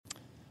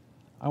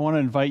I want to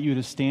invite you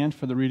to stand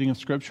for the reading of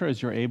Scripture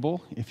as you're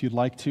able, if you'd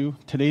like to.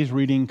 Today's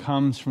reading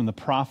comes from the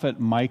prophet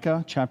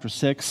Micah, chapter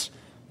 6,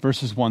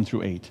 verses 1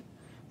 through 8.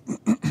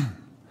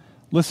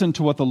 Listen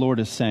to what the Lord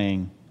is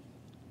saying.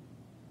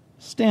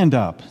 Stand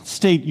up,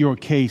 state your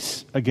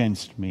case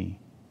against me.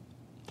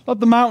 Let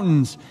the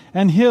mountains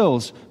and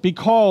hills be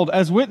called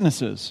as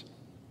witnesses.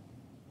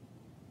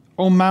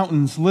 O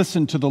mountains,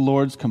 listen to the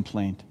Lord's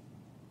complaint.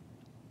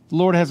 The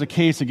Lord has a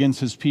case against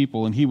his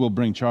people, and he will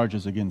bring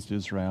charges against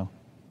Israel.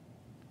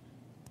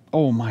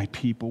 O my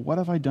people, what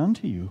have I done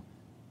to you?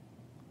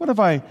 What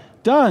have I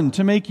done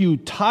to make you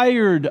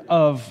tired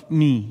of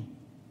me?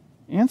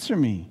 Answer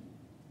me.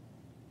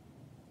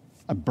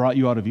 I brought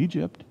you out of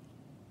Egypt,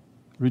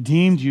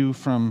 redeemed you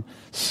from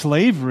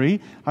slavery.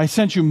 I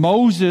sent you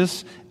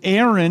Moses,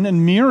 Aaron,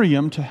 and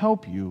Miriam to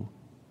help you.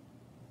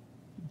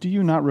 Do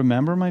you not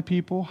remember, my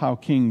people, how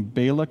King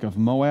Balak of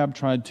Moab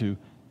tried to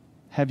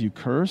have you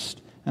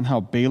cursed, and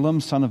how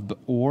Balaam, son of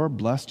Beor,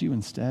 blessed you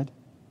instead?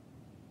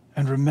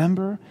 And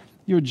remember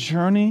your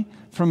journey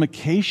from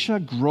Acacia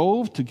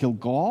Grove to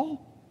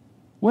Gilgal,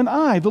 when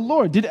I, the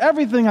Lord, did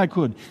everything I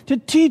could to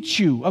teach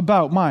you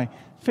about my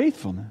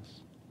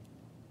faithfulness.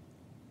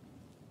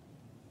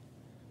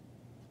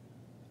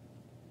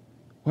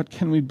 What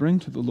can we bring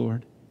to the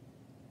Lord?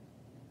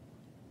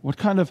 What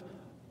kind of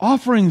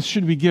offerings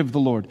should we give the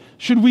Lord?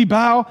 Should we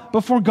bow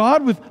before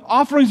God with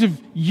offerings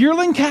of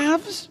yearling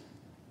calves?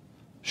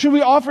 Should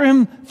we offer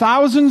him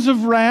thousands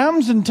of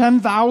rams and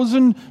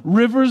 10,000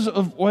 rivers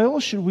of oil?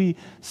 Should we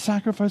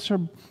sacrifice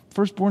our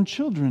firstborn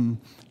children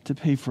to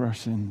pay for our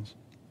sins?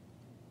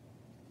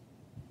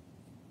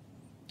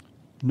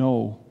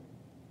 No,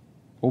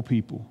 O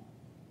people,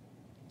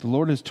 the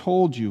Lord has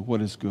told you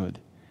what is good,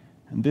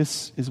 and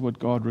this is what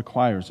God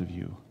requires of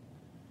you: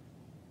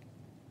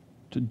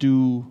 to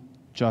do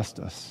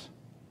justice,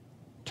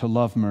 to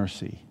love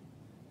mercy,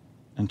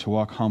 and to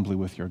walk humbly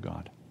with your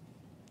God.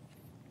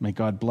 May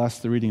God bless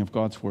the reading of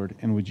God's word,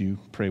 and would you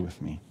pray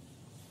with me?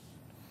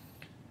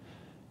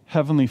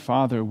 Heavenly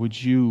Father, would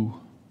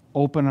you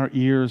open our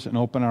ears and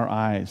open our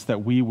eyes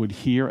that we would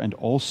hear and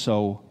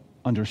also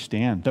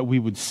understand, that we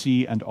would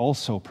see and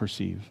also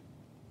perceive,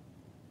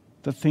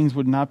 that things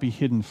would not be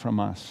hidden from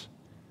us,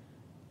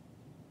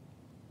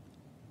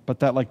 but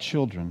that like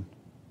children,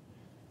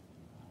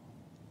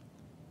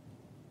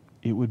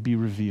 it would be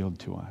revealed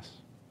to us.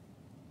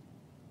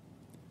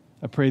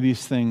 I pray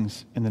these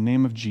things in the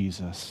name of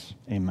Jesus.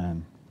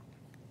 Amen.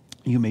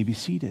 You may be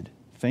seated.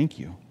 Thank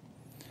you.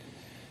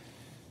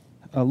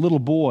 A little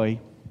boy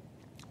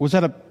was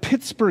at a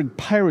Pittsburgh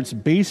Pirates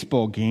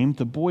baseball game.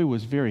 The boy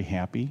was very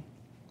happy.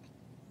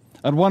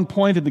 At one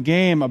point in the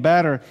game, a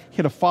batter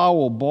hit a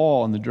foul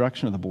ball in the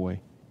direction of the boy.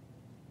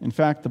 In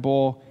fact, the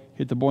ball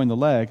hit the boy in the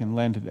leg and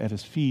landed at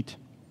his feet.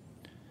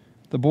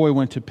 The boy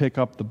went to pick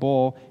up the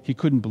ball. He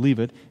couldn't believe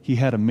it. He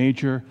had a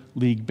Major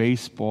League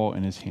Baseball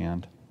in his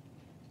hand.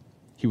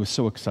 He was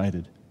so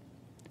excited.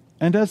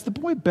 And as the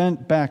boy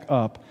bent back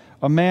up,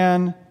 a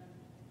man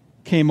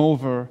came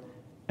over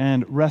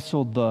and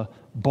wrestled the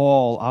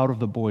ball out of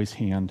the boy's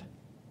hand.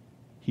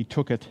 He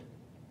took it.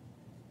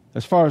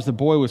 As far as the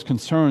boy was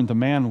concerned, the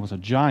man was a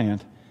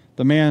giant.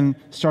 The man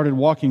started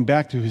walking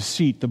back to his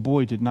seat. The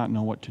boy did not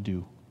know what to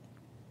do.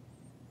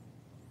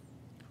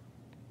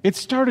 It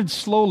started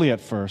slowly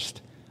at first.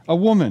 A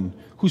woman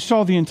who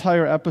saw the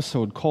entire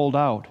episode called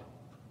out,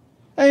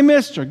 "Hey,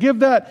 mister, give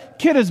that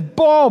kid his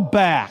ball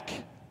back."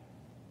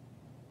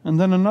 And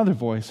then another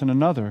voice and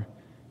another,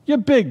 "You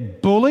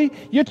big bully,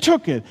 you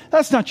took it.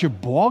 That's not your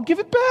ball. Give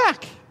it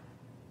back."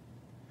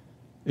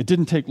 It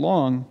didn't take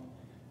long,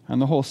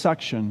 and the whole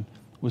section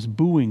was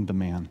booing the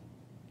man.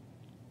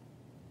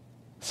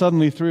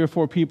 Suddenly, 3 or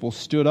 4 people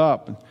stood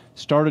up and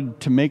started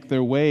to make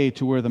their way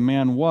to where the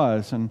man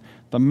was, and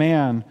the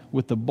man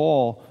with the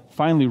ball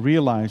finally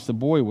realized the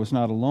boy was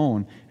not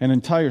alone. An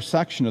entire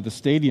section of the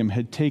stadium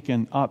had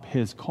taken up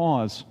his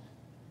cause.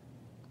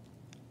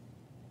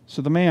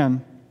 So the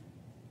man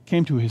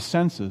came to his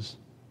senses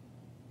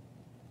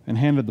and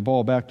handed the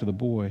ball back to the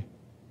boy.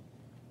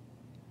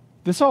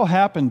 This all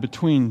happened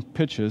between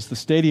pitches. The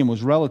stadium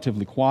was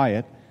relatively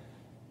quiet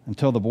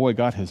until the boy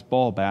got his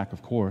ball back,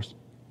 of course.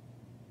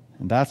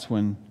 And that's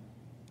when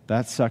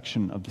that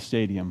section of the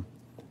stadium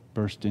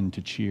burst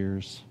into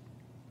cheers.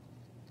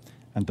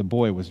 And the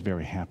boy was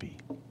very happy.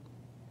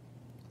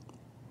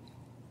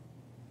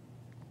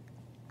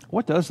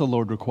 What does the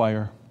Lord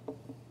require?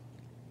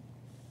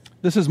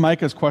 This is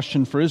Micah's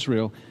question for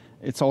Israel.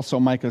 It's also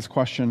Micah's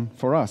question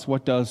for us.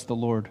 What does the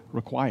Lord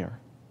require?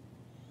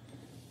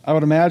 I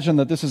would imagine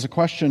that this is a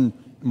question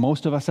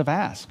most of us have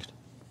asked.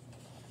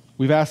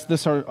 We've asked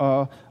this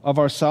of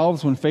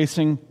ourselves when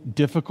facing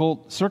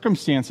difficult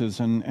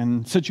circumstances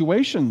and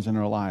situations in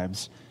our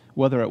lives,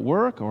 whether at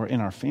work or in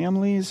our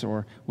families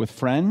or with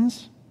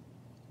friends.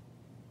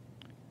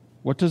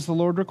 What does the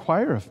Lord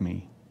require of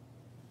me?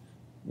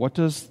 What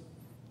does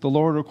the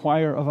Lord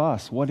require of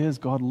us? What is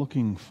God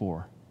looking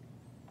for?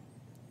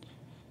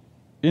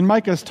 In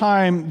Micah's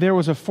time, there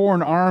was a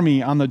foreign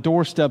army on the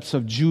doorsteps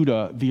of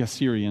Judah, the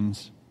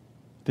Assyrians.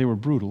 They were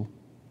brutal.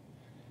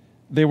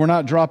 They were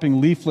not dropping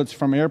leaflets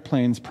from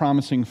airplanes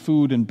promising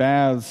food and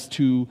baths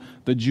to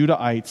the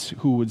Judahites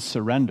who would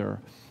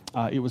surrender.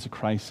 It was a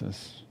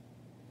crisis.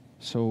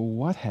 So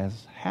what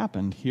has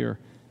happened here?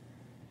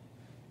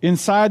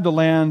 Inside the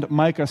land,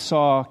 Micah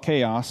saw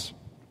chaos.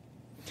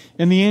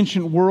 In the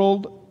ancient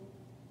world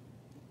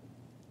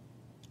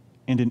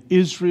and in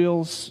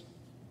Israel's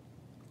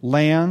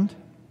land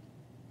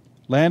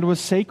was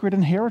sacred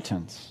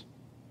inheritance.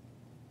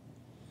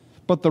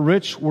 But the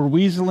rich were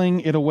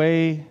weaseling it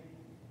away,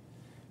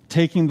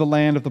 taking the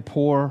land of the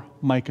poor,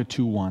 Micah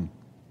 2:1.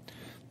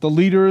 The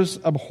leaders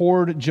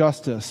abhorred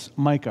justice,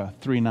 Micah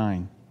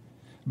 3:9.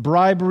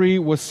 Bribery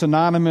was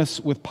synonymous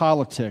with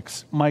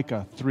politics,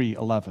 Micah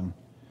 3:11.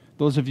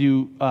 Those of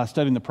you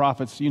studying the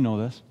prophets, you know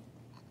this.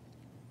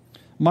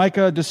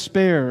 Micah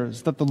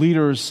despairs that the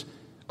leaders,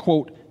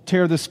 quote,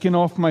 tear the skin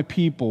off my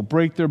people,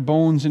 break their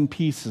bones in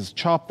pieces,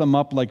 chop them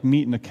up like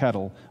meat in a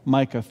kettle,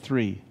 Micah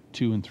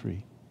 3:2 and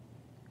 3.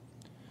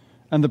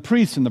 And the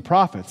priests and the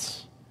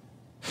prophets,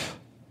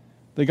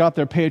 they got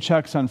their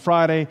paychecks on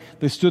Friday,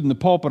 they stood in the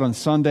pulpit on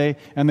Sunday,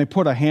 and they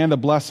put a hand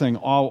of blessing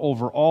all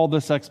over all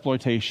this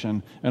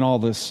exploitation and all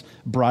this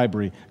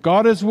bribery.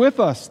 God is with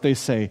us, they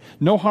say.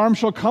 No harm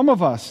shall come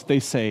of us, they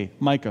say,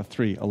 Micah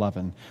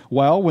 3:11.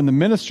 Well, when the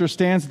minister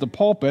stands at the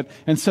pulpit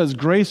and says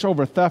grace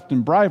over theft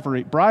and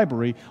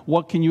bribery,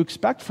 what can you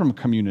expect from a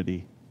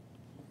community?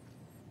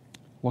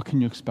 What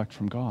can you expect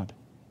from God?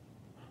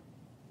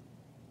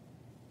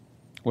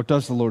 What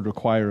does the Lord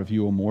require of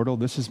you, O mortal?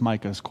 This is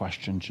Micah's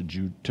question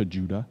to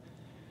Judah.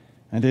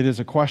 And it is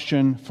a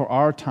question for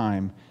our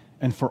time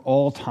and for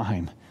all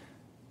time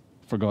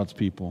for God's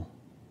people.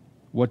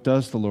 What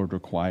does the Lord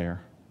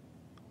require?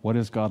 What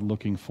is God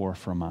looking for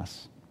from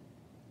us?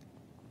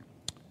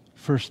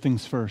 First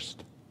things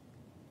first,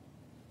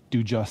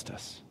 do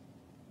justice.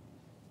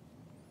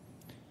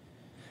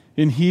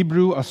 In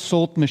Hebrew,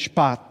 asot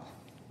mishpat.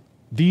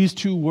 These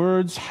two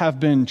words have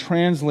been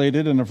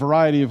translated in a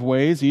variety of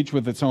ways, each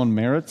with its own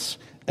merits.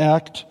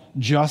 Act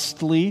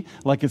justly,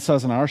 like it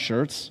says in our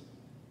shirts.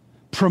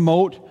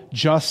 Promote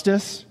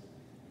justice.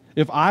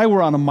 If I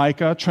were on a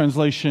Micah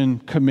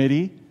translation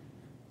committee,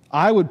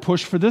 I would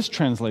push for this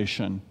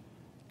translation.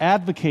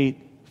 Advocate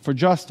for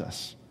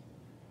justice.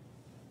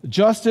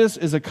 Justice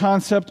is a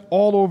concept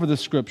all over the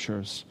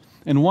Scriptures.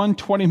 And one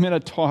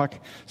 20-minute talk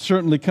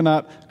certainly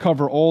cannot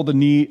cover all that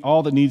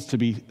needs to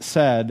be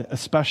said,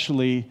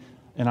 especially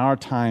in our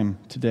time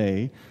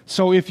today.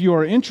 So if you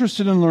are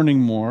interested in learning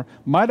more,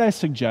 might I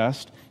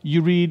suggest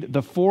you read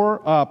the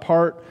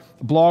 4-part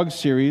blog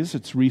series,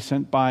 it's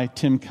recent, by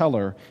Tim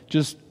Keller.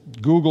 Just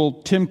Google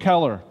Tim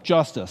Keller,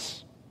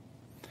 Justice.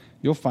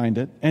 You'll find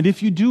it. And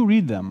if you do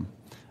read them,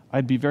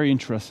 I'd be very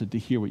interested to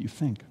hear what you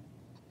think.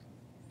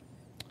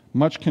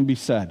 Much can be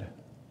said.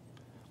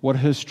 What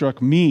has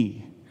struck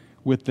me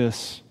with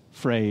this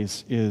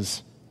phrase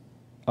is,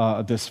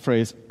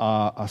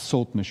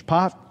 asot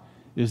mishpat,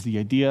 is the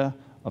idea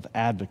of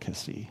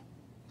advocacy.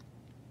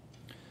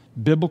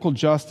 Biblical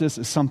justice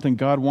is something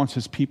God wants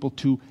His people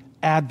to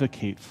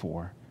advocate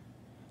for,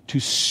 to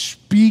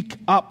speak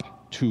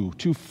up to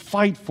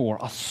fight for.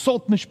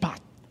 Asot mishpat.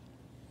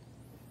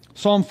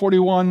 Psalm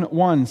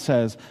 41:1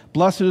 says,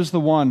 "Blessed is the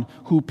one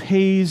who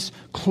pays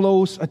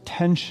close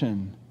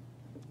attention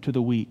to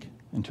the weak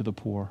and to the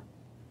poor."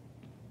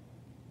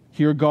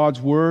 Here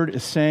God's word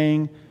is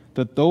saying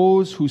that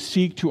those who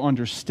seek to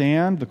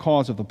understand the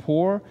cause of the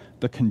poor,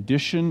 the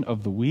condition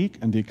of the weak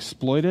and the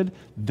exploited,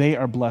 they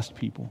are blessed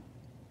people.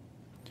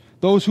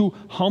 Those who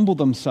humble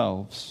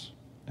themselves,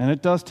 and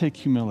it does take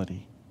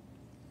humility,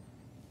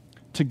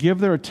 to give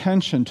their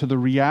attention to the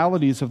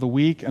realities of the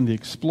weak and the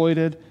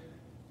exploited,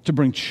 to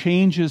bring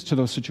changes to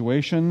those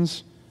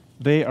situations,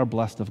 they are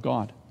blessed of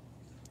God.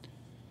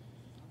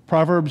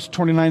 Proverbs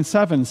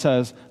 29:7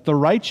 says, "The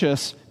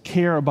righteous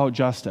care about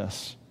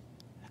justice,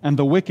 and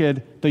the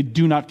wicked, they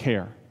do not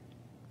care."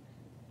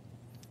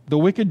 The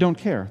wicked don't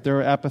care.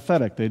 They're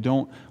apathetic. They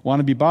don't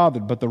want to be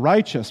bothered. But the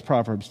righteous,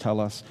 Proverbs tell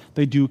us,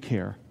 they do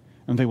care,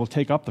 and they will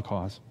take up the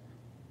cause.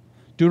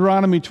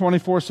 Deuteronomy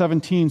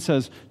 24:17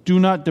 says, "Do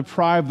not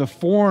deprive the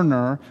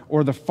foreigner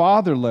or the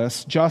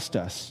fatherless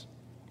justice,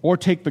 or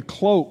take the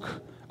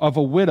cloak of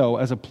a widow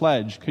as a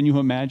pledge." Can you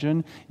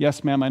imagine?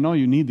 Yes, ma'am, I know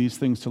you need these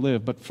things to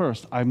live, but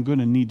first, I'm going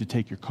to need to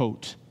take your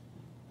coat.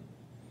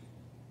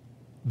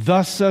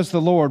 "Thus says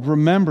the Lord,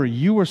 remember,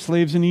 you were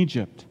slaves in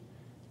Egypt,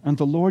 and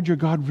the Lord your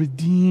God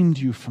redeemed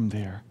you from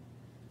there.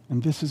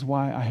 And this is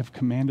why I have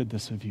commanded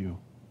this of you."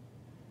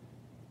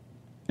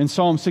 In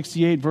Psalm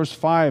 68, verse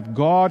 5,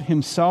 God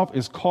Himself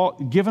is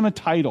given a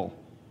title.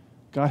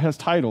 God has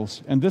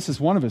titles, and this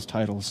is one of His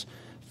titles: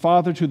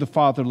 Father to the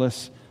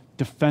fatherless,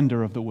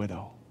 Defender of the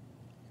widow.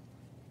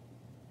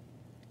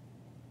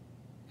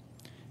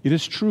 It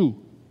is true.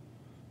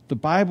 The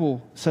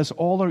Bible says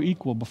all are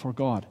equal before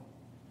God.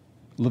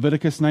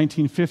 Leviticus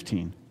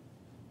 19:15.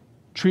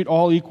 Treat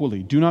all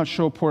equally. Do not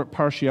show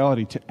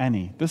partiality to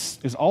any. This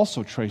is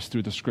also traced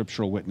through the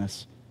scriptural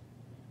witness.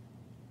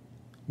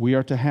 We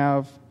are to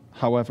have,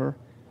 however,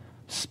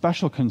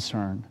 special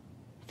concern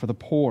for the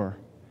poor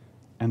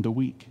and the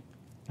weak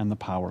and the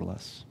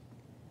powerless.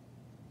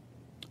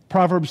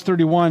 Proverbs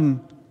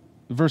 31,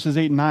 verses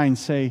 8 and 9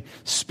 say,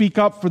 "Speak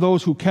up for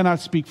those who cannot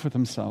speak for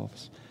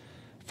themselves,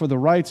 for the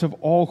rights of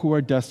all who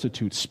are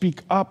destitute.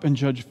 Speak up and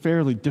judge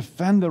fairly.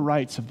 Defend the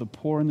rights of the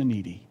poor and the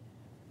needy."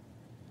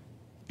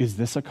 Is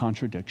this a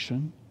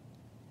contradiction?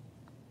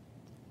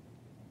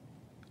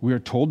 We are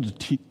told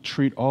to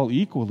treat all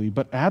equally,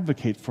 but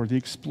advocate for the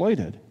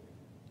exploited.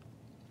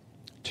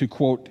 To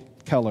quote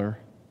Keller,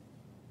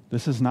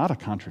 this is not a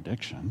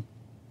contradiction.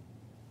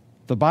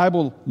 The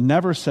Bible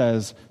never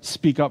says,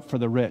 speak up for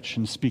the rich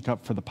and speak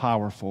up for the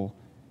powerful.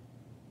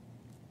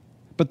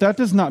 But that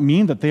does not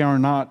mean that they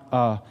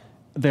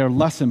are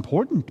less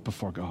important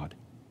before God.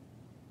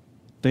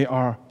 They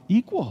are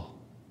equal,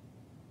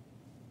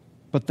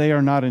 but they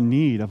are not in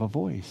need of a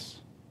voice.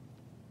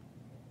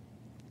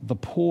 The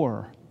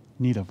poor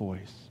need a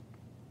voice.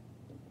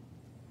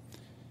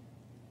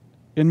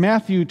 In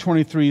Matthew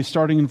 23,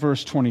 starting in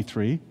verse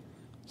 23,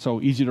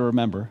 so easy to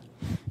remember,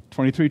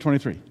 23,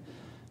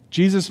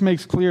 Jesus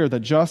makes clear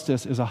that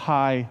justice is a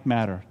high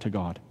matter to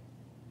God.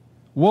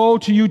 "Woe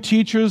to you,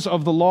 teachers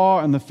of the law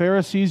and the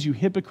Pharisees, you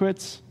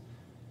hypocrites!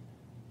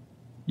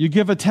 You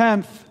give a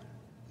tenth.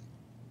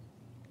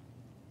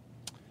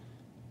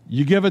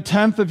 You give a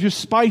tenth of your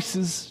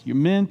spices, your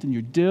mint and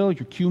your dill,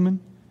 your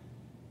cumin,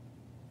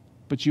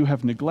 but you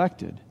have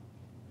neglected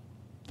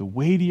the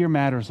weightier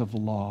matters of the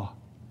law,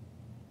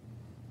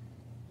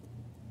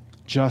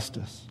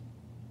 justice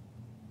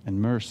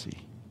and mercy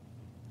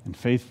and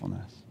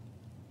faithfulness."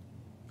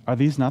 Are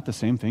these not the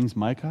same things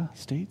Micah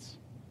states?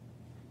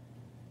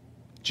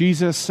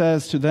 Jesus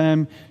says to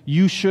them,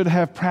 "You should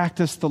have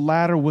practiced the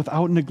latter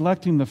without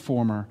neglecting the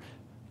former.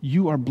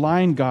 You are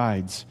blind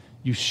guides.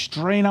 You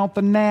strain out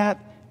the gnat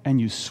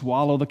and you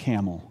swallow the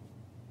camel."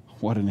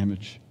 What an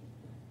image.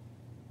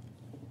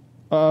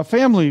 A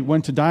family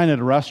went to dine at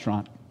a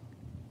restaurant,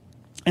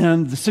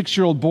 and the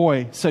 6-year-old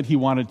boy said he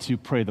wanted to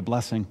pray the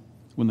blessing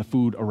when the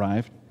food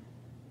arrived.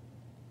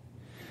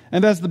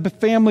 And as the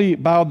family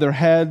bowed their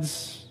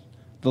heads,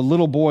 the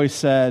little boy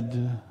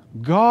said,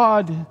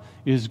 "God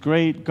is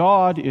great,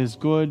 God is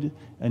good,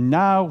 and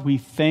now we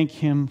thank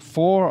Him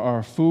for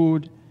our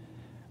food.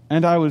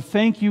 And I would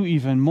thank you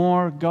even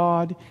more,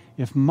 God,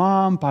 if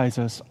Mom buys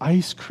us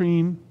ice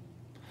cream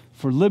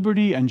for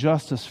liberty and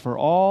justice for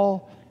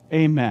all.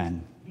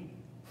 Amen."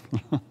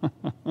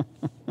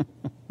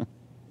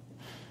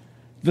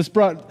 This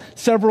brought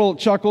several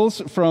chuckles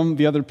from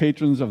the other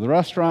patrons of the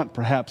restaurant.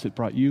 Perhaps it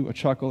brought you a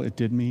chuckle. It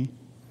did me.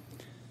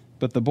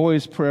 But the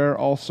boy's prayer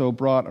also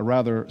brought a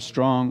rather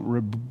strong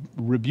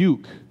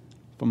rebuke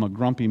from a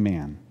grumpy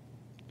man.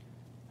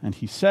 And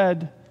he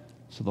said,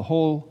 so the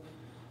whole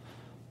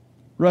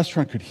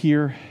restaurant could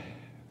hear,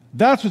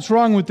 "That's what's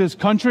wrong with this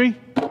country.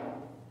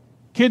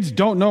 Kids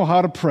don't know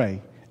how to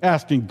pray,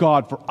 asking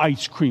God for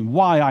ice cream.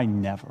 Why, I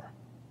never."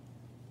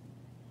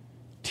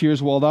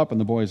 Tears welled up in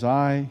the boy's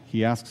eye.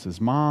 He asks his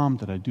mom,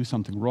 "Did I do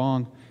something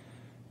wrong?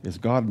 Is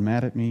God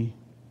mad at me?"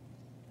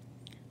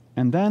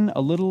 And then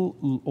a little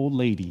old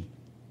lady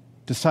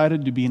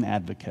decided to be an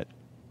advocate.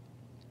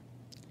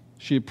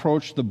 She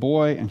approached the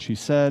boy and she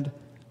said,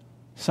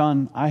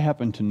 "Son, I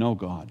happen to know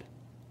God,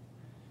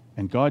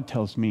 and God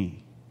tells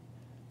me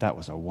that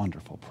was a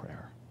wonderful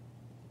prayer."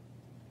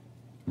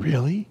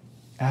 "Really?"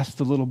 asked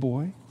the little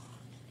boy.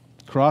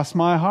 "Cross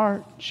my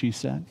heart," she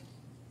said.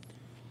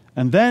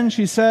 And then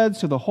she said,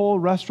 so the whole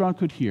restaurant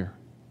could hear,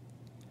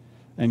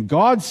 "And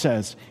God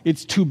says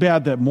it's too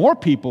bad that more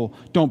people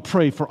don't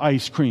pray for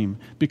ice cream,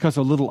 because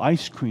a little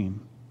ice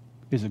cream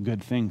is a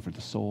good thing for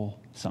the soul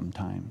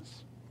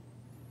sometimes."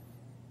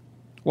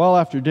 Well,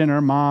 after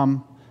dinner,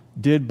 Mom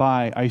did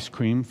buy ice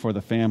cream for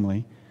the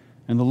family,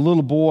 and the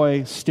little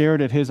boy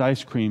stared at his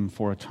ice cream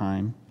for a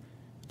time.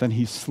 Then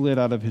he slid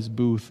out of his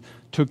booth,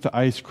 took the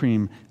ice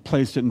cream,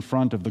 placed it in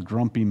front of the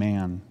grumpy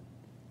man,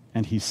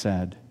 and he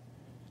said,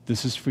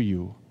 "This is for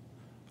you.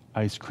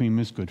 Ice cream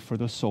is good for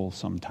the soul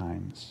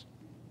sometimes."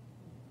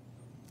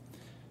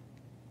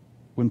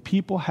 When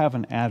people have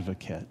an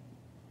advocate,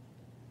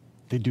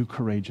 they do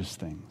courageous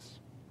things.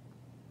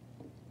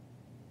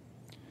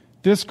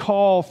 This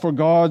call for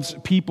God's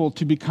people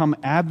to become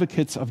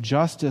advocates of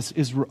justice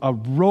is a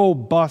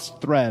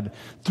robust thread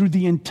through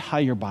the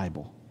entire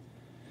Bible.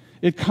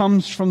 It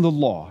comes from the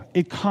law.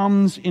 It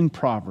comes in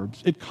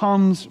Proverbs. It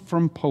comes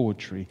from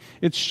poetry.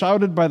 It's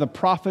shouted by the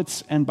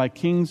prophets and by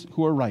kings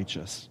who are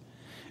righteous.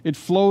 It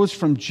flows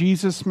from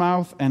Jesus'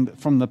 mouth and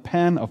from the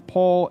pen of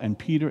Paul and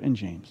Peter and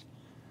James.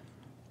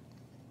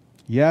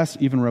 Yes,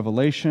 even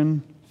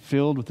Revelation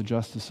filled with the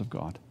justice of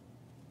God.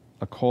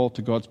 A call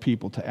to God's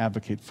people to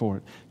advocate for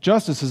it.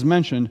 Justice is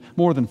mentioned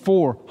more than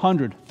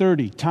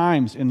 430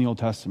 times in the Old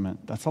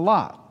Testament. That's a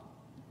lot.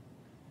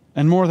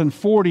 And more than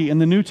 40 in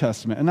the New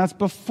Testament. And that's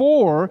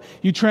before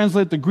you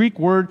translate the Greek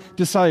word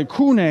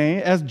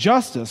disiakune as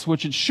justice,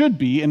 which it should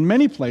be in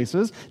many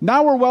places.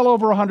 Now we're well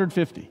over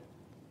 150.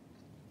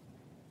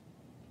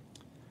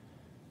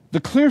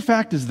 The clear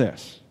fact is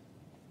this: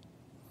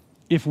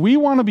 if we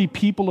want to be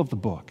people of the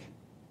book,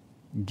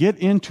 get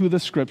into the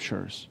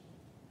Scriptures,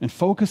 and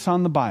focus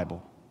on the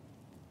Bible,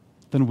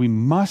 then we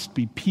must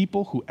be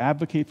people who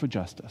advocate for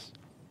justice.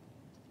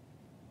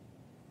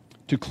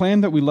 To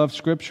claim that we love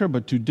Scripture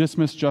but to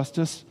dismiss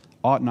justice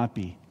ought not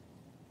be.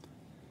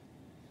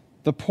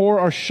 The poor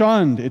are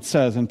shunned, it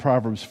says in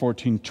Proverbs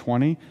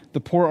 14:20.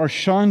 The poor are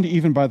shunned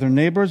even by their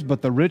neighbors,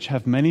 but the rich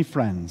have many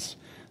friends.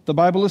 The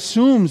Bible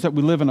assumes that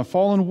we live in a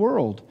fallen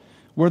world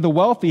where the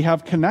wealthy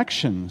have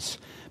connections,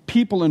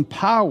 people in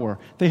power.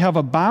 They have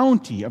a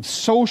bounty of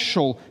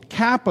social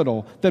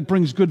capital that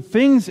brings good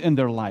things in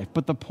their life,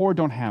 but the poor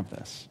don't have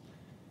this.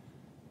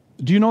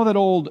 Do you know that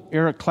old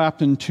Eric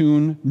Clapton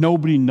tune,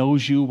 "Nobody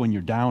Knows You When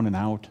You're Down and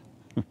Out"?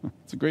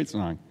 It's a great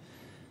song.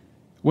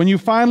 When you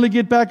finally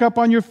get back up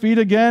on your feet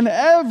again,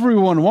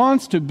 everyone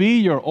wants to be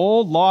your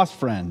old lost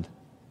friend.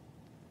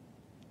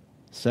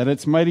 Said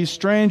it's mighty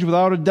strange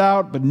without a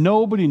doubt, but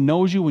nobody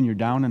knows you when you're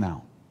down and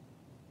out.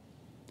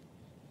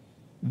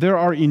 There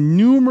are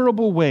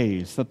innumerable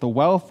ways that the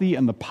wealthy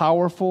and the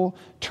powerful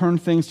turn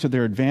things to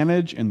their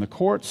advantage in the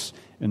courts,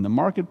 in the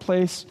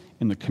marketplace,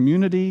 in the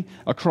community,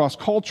 across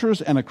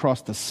cultures and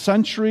across the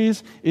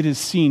centuries. It is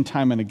seen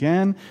time and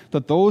again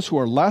that those who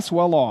are less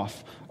well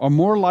off are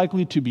more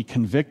likely to be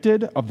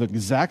convicted of the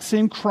exact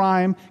same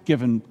crime,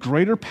 given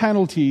greater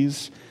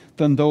penalties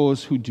than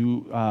those who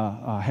do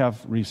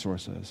have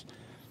resources.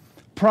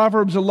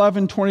 Proverbs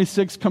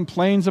 11:26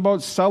 complains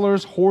about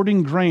sellers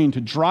hoarding grain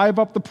to drive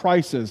up the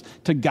prices,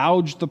 to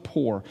gouge the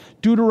poor.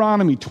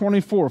 Deuteronomy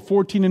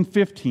 24:14 and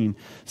 15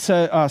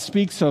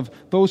 speaks of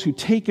those who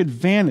take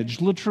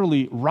advantage,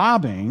 literally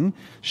robbing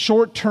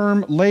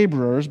short-term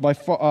laborers by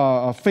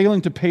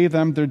failing to pay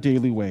them their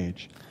daily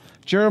wage.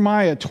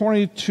 Jeremiah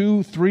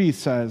 22:3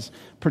 says,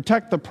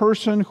 "Protect the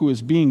person who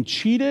is being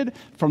cheated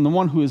from the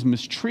one who is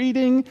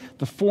mistreating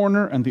the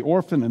foreigner and the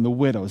orphan and the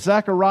widow."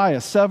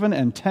 Zechariah 7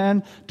 and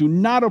 10, "Do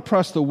not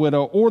oppress the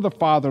widow or the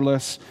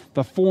fatherless,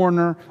 the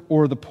foreigner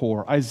or the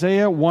poor."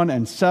 Isaiah 1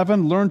 and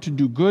 7, "Learn to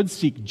do good,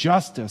 seek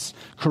justice,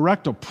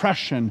 correct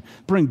oppression,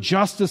 bring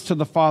justice to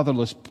the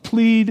fatherless,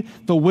 plead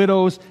the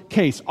widow's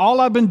case."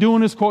 All I've been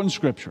doing is quoting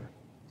Scripture.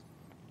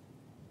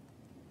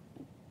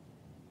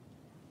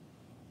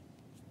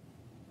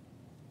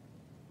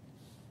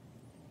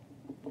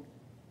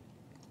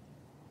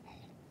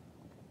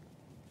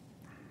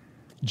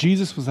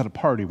 Jesus was at a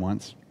party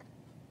once.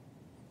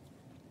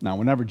 Now,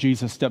 whenever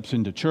Jesus steps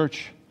into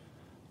church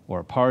or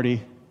a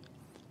party,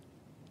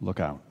 look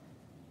out.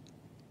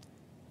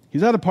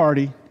 He's at a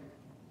party,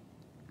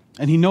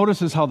 and he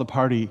notices how the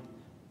party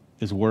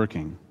is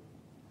working.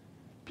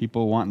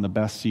 People wanting the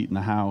best seat in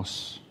the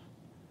house.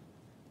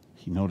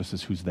 He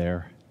notices who's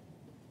there.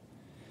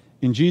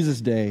 In Jesus'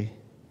 day,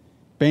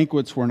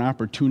 banquets were an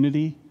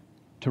opportunity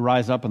to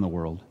rise up in the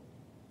world.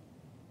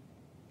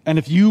 And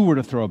if you were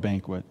to throw a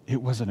banquet,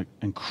 it was an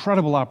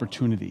incredible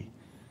opportunity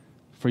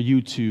for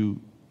you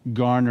to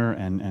garner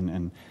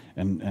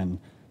and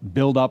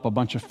build up a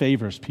bunch of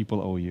favors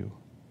people owe you.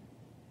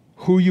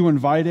 Who you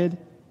invited,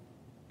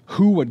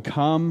 who would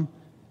come,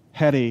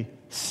 had a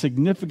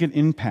significant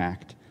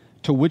impact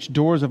to which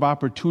doors of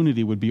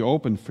opportunity would be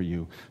opened for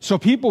you. So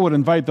people would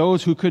invite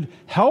those who could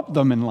help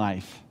them in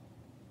life.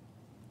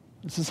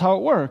 This is how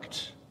it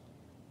worked.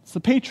 It's the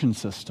patron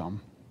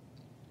system.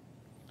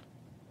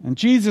 And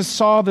Jesus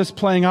saw this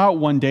playing out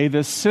one day,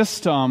 this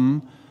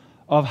system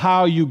of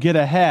how you get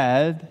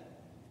ahead.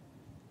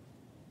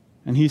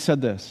 And he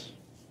said this: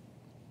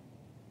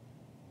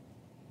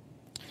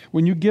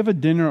 when you give a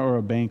dinner or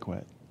a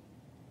banquet,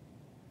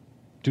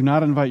 do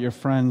not invite your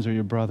friends or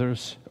your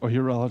brothers or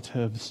your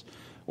relatives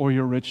or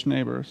your rich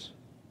neighbors,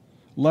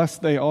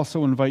 lest they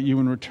also invite you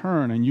in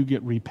return and you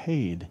get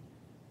repaid.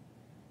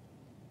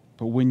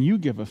 But when you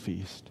give a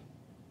feast,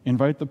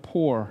 invite the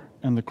poor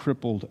and the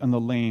crippled and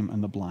the lame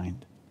and the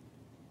blind.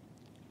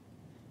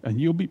 And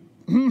you'll be,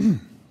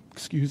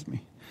 excuse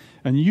me,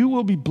 and you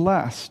will be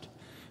blessed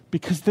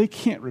because they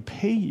can't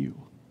repay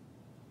you.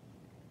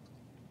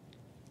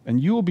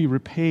 And you will be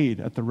repaid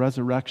at the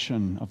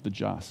resurrection of the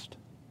just.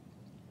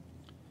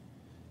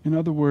 In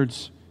other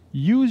words,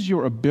 use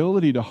your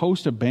ability to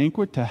host a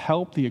banquet to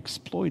help the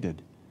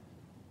exploited,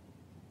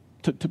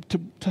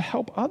 to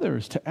help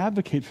others, to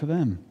advocate for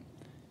them.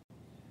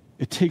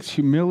 It takes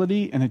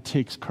humility and it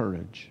takes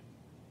courage.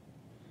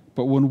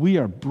 But when we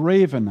are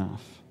brave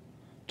enough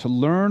to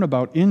learn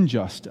about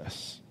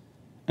injustice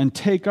and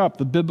take up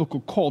the biblical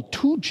call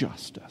to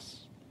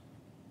justice,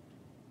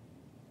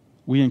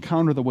 we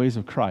encounter the ways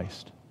of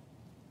Christ.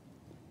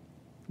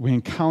 We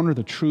encounter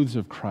the truths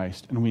of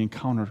Christ, and we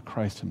encounter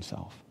Christ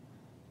himself.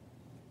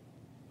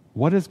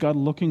 What is God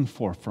looking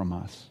for from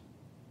us?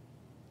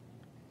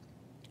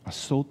 A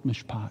sot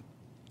mishpat,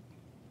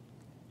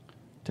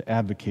 to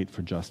advocate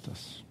for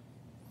justice.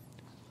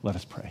 Let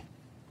us pray.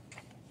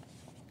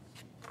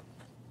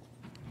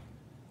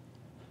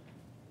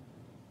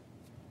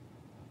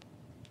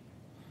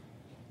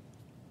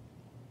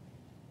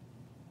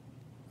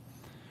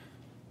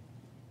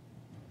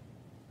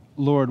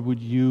 Lord, would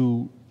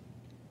you,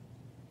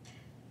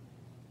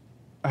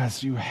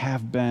 as you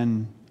have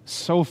been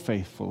so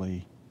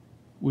faithfully,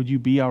 would you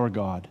be our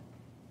God?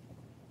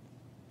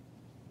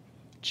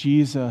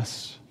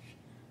 Jesus,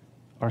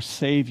 our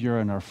Savior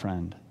and our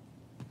friend,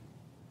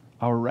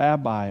 our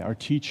Rabbi, our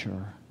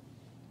teacher.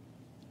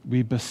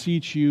 We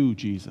beseech you,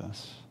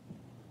 Jesus,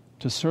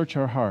 to search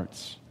our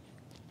hearts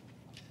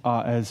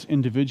as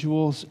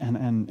individuals,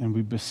 and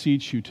we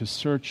beseech you to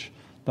search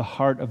the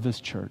heart of this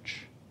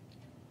church.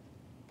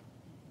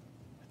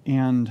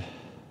 And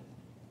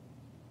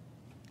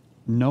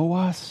know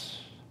us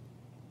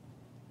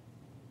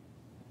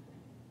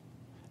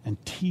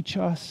and teach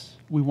us.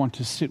 We want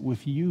to sit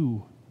with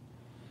you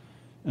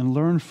and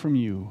learn from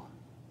you.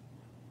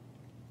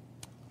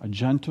 A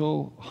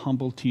gentle,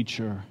 humble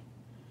teacher,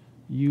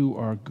 you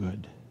are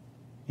good.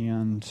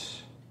 And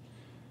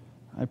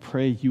I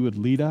pray you would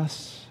lead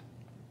us.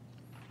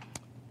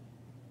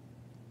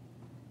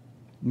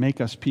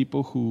 Make us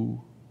people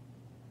who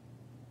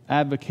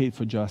advocate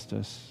for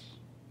justice,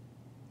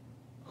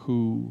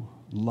 who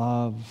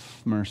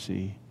love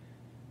mercy,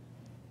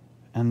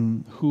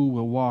 and who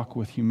will walk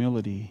with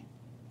humility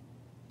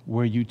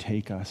where you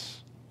take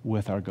us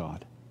with our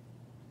God.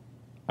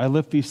 I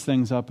lift these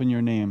things up in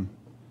your name,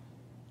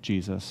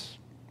 Jesus.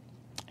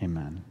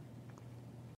 Amen.